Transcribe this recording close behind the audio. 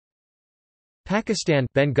Pakistan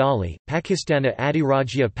Bengali, Pakistana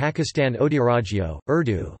Adhirajya Pakistan Odhirajyo,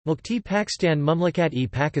 Urdu, Mukti Pakistan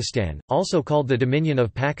Mumlakat-e-Pakistan, also called the Dominion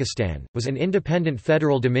of Pakistan, was an independent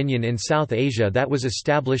federal dominion in South Asia that was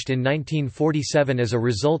established in 1947 as a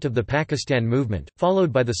result of the Pakistan movement,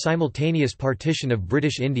 followed by the simultaneous partition of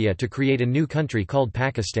British India to create a new country called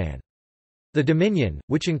Pakistan. The Dominion,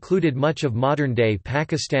 which included much of modern-day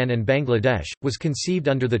Pakistan and Bangladesh, was conceived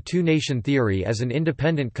under the two-nation theory as an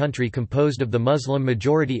independent country composed of the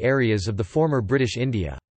Muslim-majority areas of the former British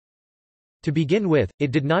India. To begin with,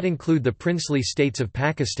 it did not include the princely states of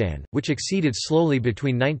Pakistan, which acceded slowly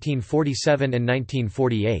between 1947 and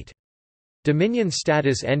 1948. Dominion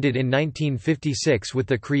status ended in 1956 with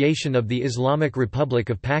the creation of the Islamic Republic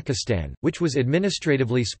of Pakistan, which was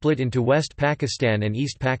administratively split into West Pakistan and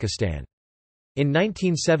East Pakistan. In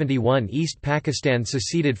 1971 East Pakistan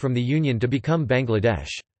seceded from the Union to become Bangladesh.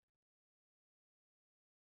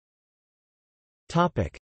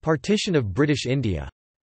 Partition of British India.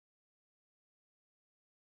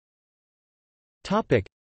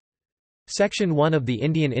 Section 1 of the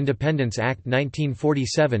Indian Independence Act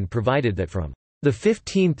 1947 provided that from the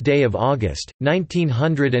 15th day of August,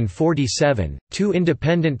 1947, two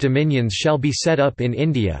independent dominions shall be set up in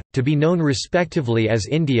India, to be known respectively as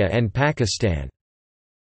India and Pakistan.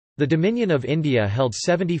 The Dominion of India held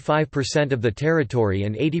 75% of the territory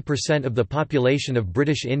and 80% of the population of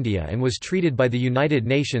British India and was treated by the United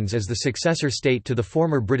Nations as the successor state to the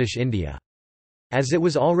former British India. As it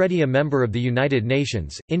was already a member of the United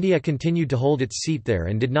Nations, India continued to hold its seat there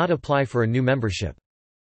and did not apply for a new membership.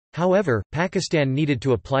 However, Pakistan needed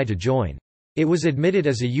to apply to join. It was admitted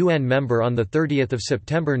as a UN member on 30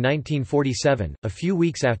 September 1947, a few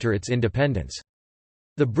weeks after its independence.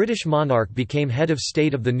 The British monarch became head of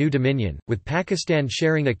state of the new dominion, with Pakistan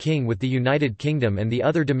sharing a king with the United Kingdom and the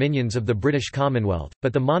other dominions of the British Commonwealth,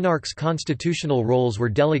 but the monarch's constitutional roles were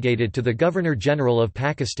delegated to the Governor-General of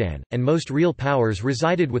Pakistan, and most real powers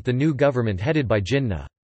resided with the new government headed by Jinnah.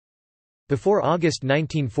 Before August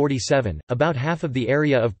 1947, about half of the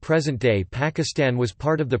area of present-day Pakistan was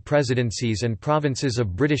part of the presidencies and provinces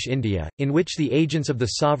of British India, in which the agents of the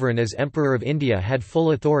sovereign as Emperor of India had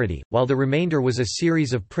full authority, while the remainder was a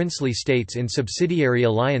series of princely states in subsidiary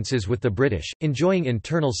alliances with the British, enjoying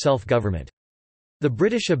internal self-government. The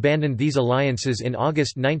British abandoned these alliances in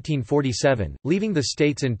August 1947, leaving the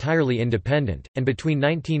states entirely independent, and between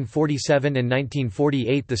 1947 and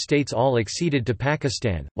 1948 the states all acceded to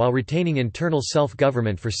Pakistan, while retaining internal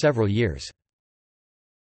self-government for several years.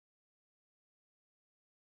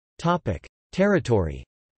 Territory.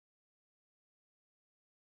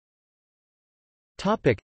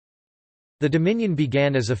 The Dominion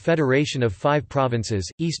began as a federation of 5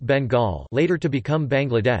 provinces, East Bengal later to become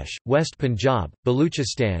Bangladesh, West Punjab,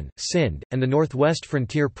 Baluchistan, Sindh, and the Northwest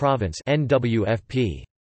Frontier Province NWFP.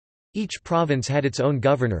 Each province had its own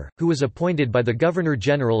governor, who was appointed by the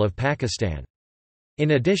Governor-General of Pakistan.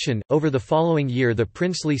 In addition, over the following year the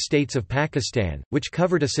princely states of Pakistan, which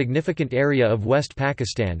covered a significant area of West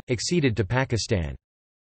Pakistan, acceded to Pakistan.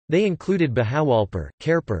 They included Bahawalpur,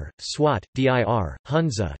 Khairpur, Swat, Dir,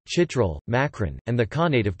 Hunza, Chitral, Makran, and the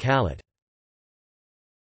Khanate of Kalat.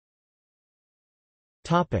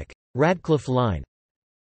 Radcliffe Line.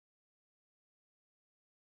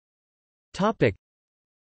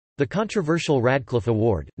 The controversial Radcliffe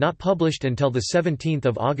Award, not published until 17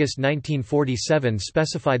 August 1947,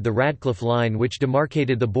 specified the Radcliffe Line, which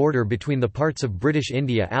demarcated the border between the parts of British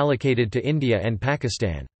India allocated to India and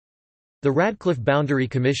Pakistan. The Radcliffe Boundary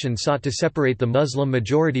Commission sought to separate the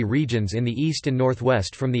Muslim-majority regions in the east and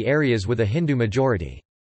northwest from the areas with a Hindu majority.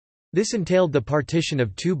 This entailed the partition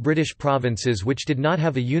of 2 British provinces which did not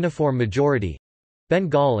have a uniform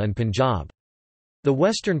majority—Bengal and Punjab. The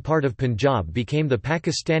western part of Punjab became the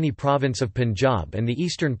Pakistani province of Punjab and the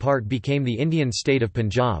eastern part became the Indian state of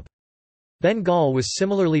Punjab. Bengal was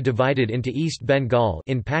similarly divided into East Bengal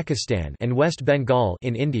in Pakistan and West Bengal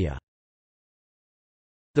in India.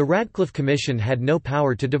 The Radcliffe Commission had no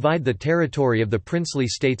power to divide the territory of the princely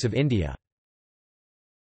states of India.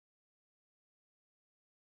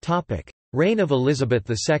 Reign of Elizabeth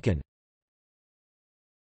II.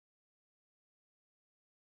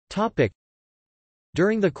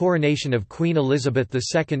 During the coronation of Queen Elizabeth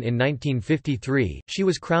II in 1953, she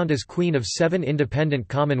was crowned as Queen of 7 independent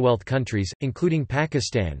Commonwealth countries, including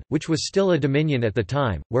Pakistan, which was still a dominion at the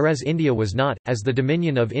time, whereas India was not, as the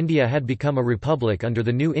Dominion of India had become a republic under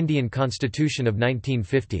the new Indian Constitution of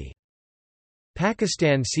 1950.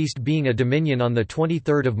 Pakistan ceased being a dominion on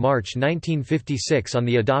 23 March 1956 on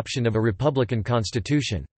the adoption of a republican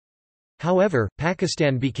constitution. However,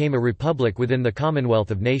 Pakistan became a republic within the Commonwealth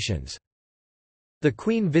of Nations. The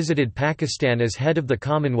Queen visited Pakistan as head of the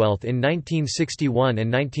Commonwealth in 1961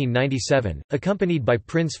 and 1997, accompanied by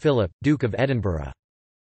Prince Philip, Duke of Edinburgh.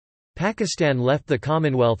 Pakistan left the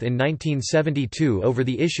Commonwealth in 1972 over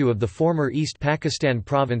the issue of the former East Pakistan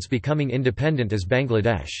province becoming independent as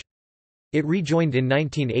Bangladesh. It rejoined in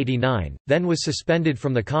 1989, then was suspended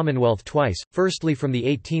from the Commonwealth twice, firstly from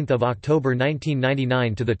 18 October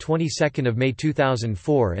 1999 to 22 May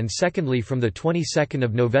 2004 and secondly from 22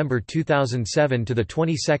 November 2007 to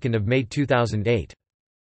 22 May 2008.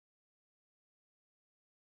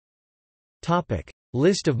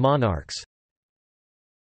 List of monarchs.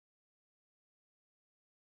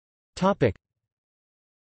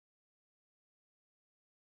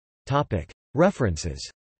 References.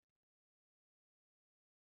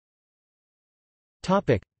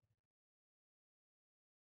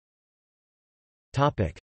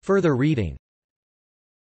 Further reading.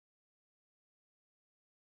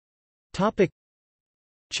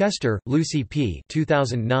 Chester, Lucy P.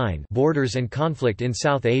 2009, Borders and Conflict in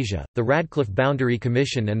South Asia, The Radcliffe Boundary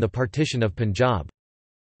Commission and the Partition of Punjab.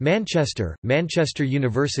 Manchester, Manchester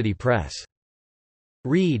University Press.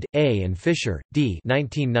 Reed, A. and Fisher, D.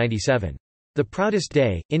 1997. The Proudest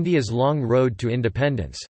Day, India's Long Road to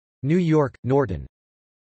Independence. New York, Norton.